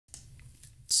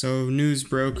So news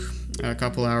broke a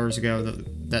couple hours ago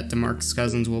that Demarcus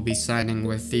Cousins will be signing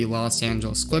with the Los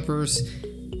Angeles Clippers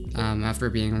after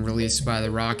being released by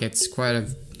the Rockets quite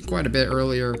a bit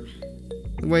earlier.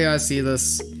 The way I see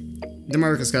this,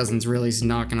 Demarcus Cousins really is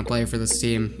not going to play for this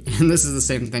team, and this is the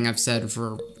same thing I've said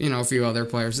for a few other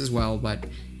players as well, but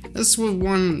this was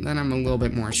one that I'm a little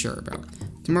bit more sure about.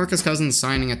 Demarcus Cousins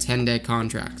signing a 10-day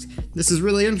contract. This is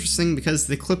really interesting because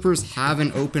the Clippers have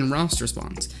an open roster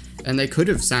spot, and they could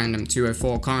have signed him to a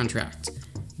full contract,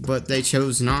 but they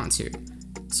chose not to.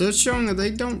 So it's showing that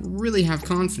they don't really have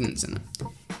confidence in him.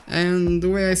 And the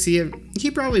way I see it,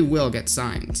 he probably will get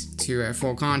signed to a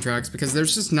full contract because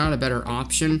there's just not a better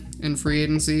option in free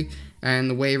agency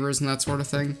and the waivers and that sort of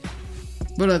thing.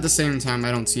 But at the same time, I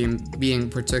don't see him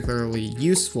being particularly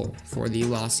useful for the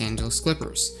Los Angeles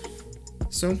Clippers.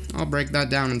 So I'll break that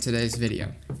down in today's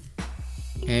video.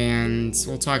 And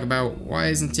we'll talk about why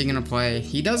isn't he going to play.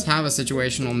 He does have a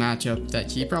situational matchup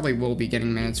that he probably will be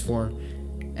getting minutes for,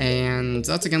 and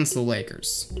that's against the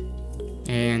Lakers.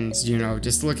 And,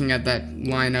 just looking at that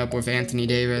lineup with Anthony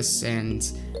Davis and,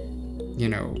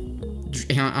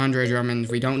 Andre Drummond,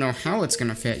 we don't know how it's going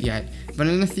to fit yet. But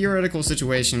in a theoretical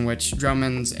situation which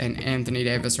Drummond and Anthony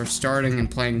Davis are starting and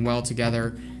playing well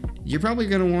together, you're probably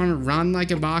going to want to run like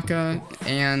Ibaka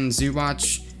and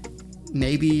Zubac,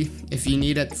 maybe, if you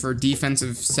need it for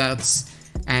defensive sets.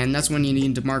 And that's when you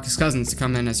need Demarcus Cousins to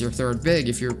come in as your third big.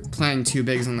 If you're playing two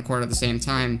bigs on the court at the same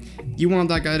time, you want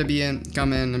that guy to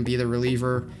come in and be the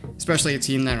reliever, especially a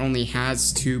team that only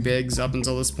has two bigs up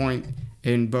until this point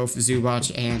in both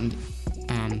Zubac and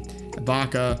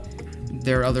Ibaka.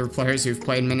 There are other players who've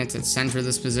played minutes at center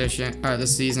this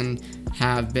season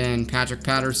have been Patrick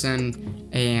Patterson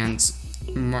and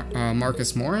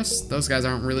Marcus Morris. Those guys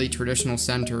aren't really traditional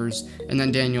centers. And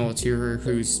then Daniel Oturu,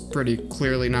 who's pretty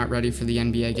clearly not ready for the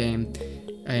NBA game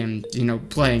and,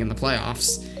 playing in the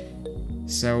playoffs.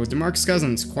 So Demarcus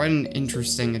Cousins, quite an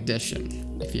interesting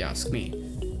addition, if you ask me.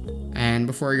 And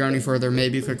before I go any further,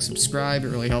 maybe click subscribe. It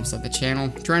really helps out the channel.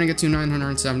 I'm trying to get to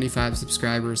 975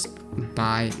 subscribers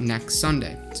by next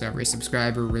Sunday. So every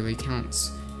subscriber really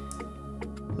counts.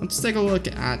 Let's take a look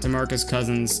at Demarcus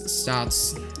Cousins'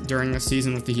 stats during the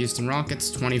season with the Houston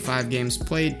Rockets. 25 games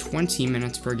played, 20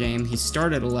 minutes per game. He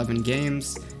started 11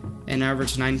 games and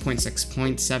averaged 9.6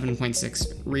 points,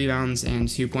 7.6 rebounds, and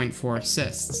 2.4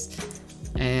 assists.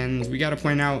 And we got to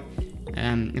point out,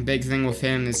 a big thing with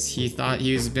him is he thought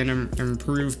he was been an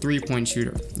improved three-point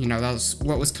shooter. That was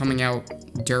what was coming out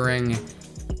during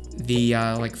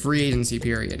the free agency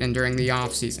period and during the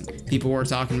offseason. People were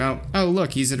talking about, oh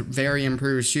look, he's a very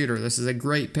improved shooter. This is a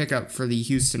great pickup for the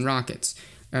Houston Rockets.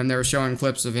 And they were showing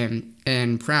clips of him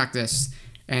in practice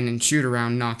and in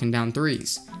shoot-around knocking down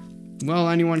threes. Well,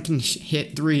 anyone can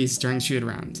hit threes during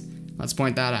shoot-around. Let's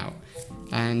point that out.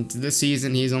 And this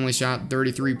season, he's only shot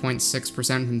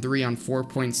 33.6% from three on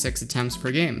 4.6 attempts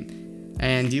per game.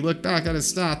 And you look back at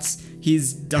his stats,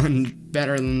 he's done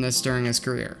better than this during his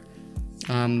career.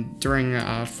 During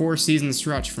a 4-season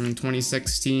stretch from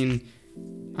 2016,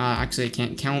 actually I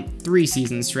can't count,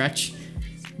 3-season stretch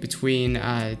between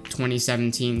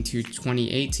 2017 to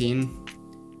 2018.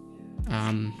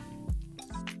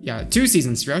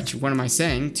 2-season stretch, what am I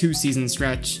saying? 2-season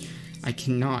stretch, I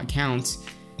cannot count.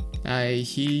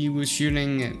 He was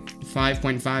shooting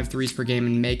 5.5 threes per game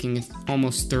and making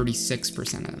almost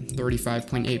 36% of them,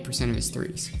 35.8% of his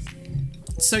threes.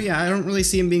 So yeah, I don't really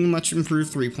see him being a much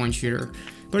improved three-point shooter,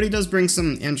 but he does bring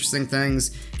some interesting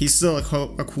things. He's still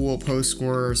a cool post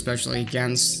scorer, especially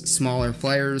against smaller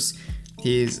players.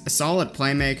 He's a solid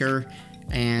playmaker,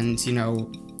 and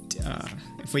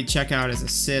if we check out his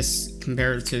assists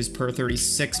compared to his per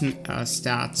 36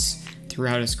 stats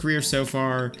throughout his career so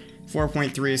far,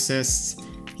 4.3 assists.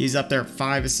 He's up there at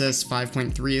 5 assists,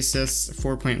 5.3 assists,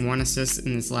 4.1 assists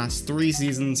in his last 3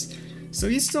 seasons. So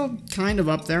he's still kind of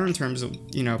up there in terms of,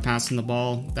 passing the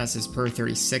ball. That's his per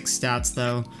 36 stats,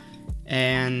 though.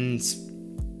 And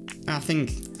I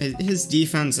think his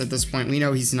defense at this point, we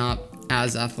know he's not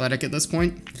as athletic at this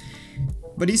point,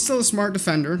 but he's still a smart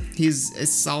defender. He's a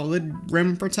solid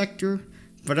rim protector.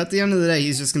 But at the end of the day,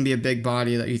 he's just going to be a big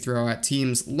body that you throw at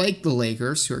teams like the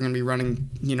Lakers, who are going to be running,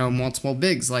 multiple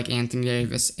bigs like Anthony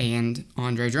Davis and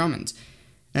Andre Drummond.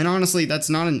 And honestly, that's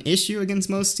not an issue against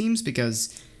most teams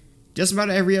because just about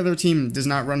every other team does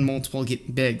not run multiple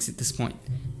bigs at this point.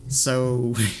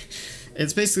 So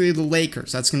it's basically the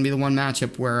Lakers. That's going to be the one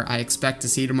matchup where I expect to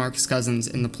see Demarcus Cousins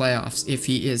in the playoffs if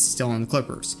he is still in the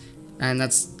Clippers. And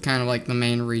that's kind of like the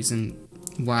main reason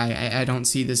why I don't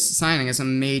see this signing as a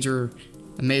major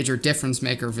difference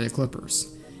maker for the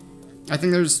Clippers. I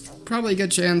think there's probably a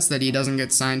good chance that he doesn't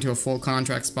get signed to a full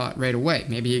contract spot right away.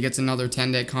 Maybe he gets another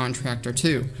 10-day contract or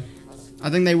two. I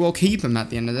think they will keep him at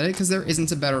the end of the day because there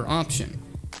isn't a better option.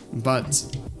 But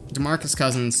Demarcus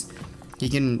Cousins, he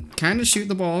can kind of shoot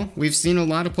the ball. We've seen a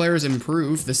lot of players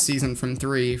improve this season from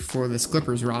 3 for this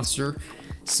Clippers roster.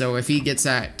 So if he gets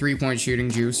that 3-point shooting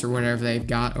juice or whatever they've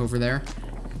got over there,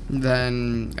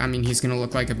 then, I mean, he's going to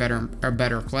look like a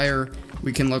better player.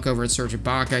 We can look over at Serge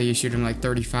Ibaka. He's shooting like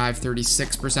 35,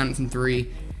 36% from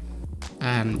 3.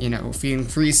 You know, if you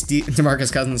increase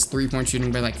Demarcus Cousins' 3-point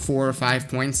shooting by like 4 or 5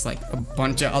 points, like a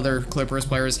bunch of other Clippers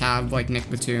players have, like Nick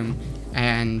Batum,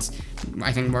 and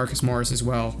I think Marcus Morris as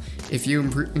well. If you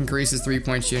increase his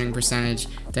 3-point shooting percentage,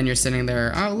 then you're sitting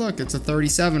there, oh look, it's a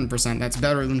 37%. That's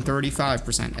better than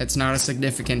 35%. It's not a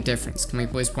significant difference. Can we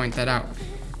please point that out?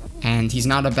 And he's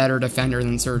not a better defender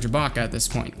than Serge Ibaka at this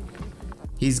point.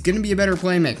 He's going to be a better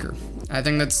playmaker. I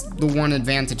think that's the one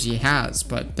advantage he has,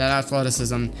 but that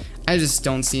athleticism, I just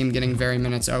don't see him getting very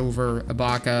minutes over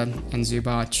Ibaka and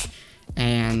Zubac.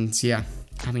 And yeah,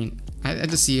 I mean, I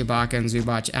just see Ibaka and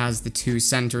Zubac as the 2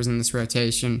 centers in this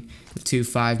rotation, the 2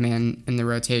 5-man in the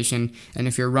rotation. And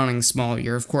if you're running small,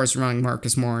 you're of course running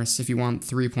Marcus Morris if you want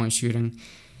 3-point shooting.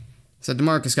 So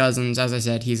Demarcus Cousins, as I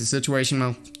said, he's a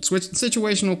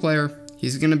situational player.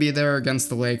 He's going to be there against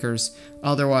the Lakers.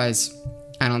 Otherwise,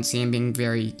 I don't see him being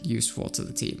very useful to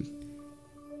the team.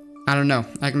 I don't know.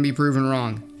 I can be proven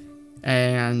wrong.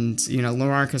 And, you know,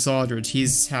 LaMarcus Aldridge,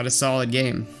 he's had a solid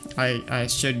game. I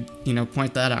should, you know,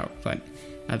 point that out. But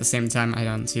at the same time, I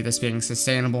don't see this being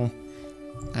sustainable.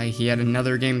 He had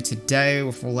another game today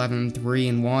with 11, 3,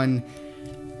 and 1.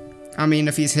 I mean,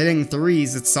 if he's hitting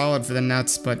threes, it's solid for the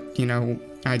Nets, but, you know,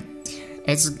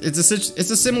 it's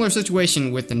a similar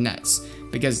situation with the Nets,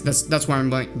 because that's why I'm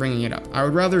bringing it up. I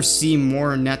would rather see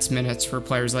more Nets minutes for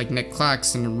players like Nick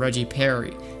Claxton and Reggie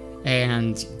Perry,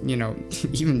 and, you know,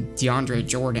 even DeAndre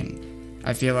Jordan.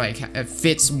 I feel like it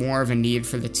fits more of a need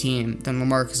for the team than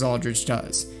LaMarcus Aldridge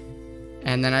does.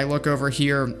 And then I look over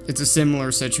here, it's a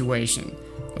similar situation.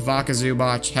 Ivica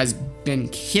Zubac has been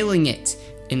killing it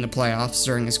in the playoffs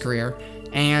during his career,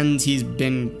 and he's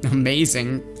been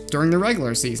amazing during the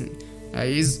regular season.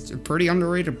 He's a pretty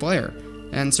underrated player.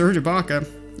 And Serge Ibaka,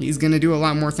 he's going to do a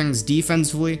lot more things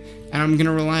defensively, and I'm going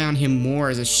to rely on him more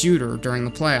as a shooter during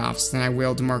the playoffs than I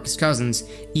will Demarcus Cousins,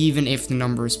 even if the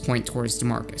numbers point towards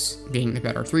Demarcus being the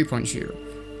better 3-point shooter.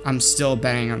 I'm still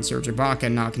betting on Serge Ibaka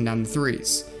knocking down the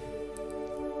threes.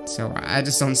 So I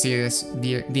just don't see this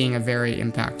being a very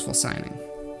impactful signing.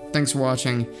 Thanks for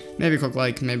watching. Maybe click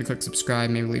like, maybe click subscribe,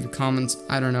 maybe leave a comment.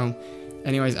 I don't know.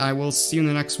 Anyways, I will see you in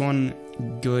the next one.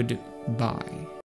 Goodbye.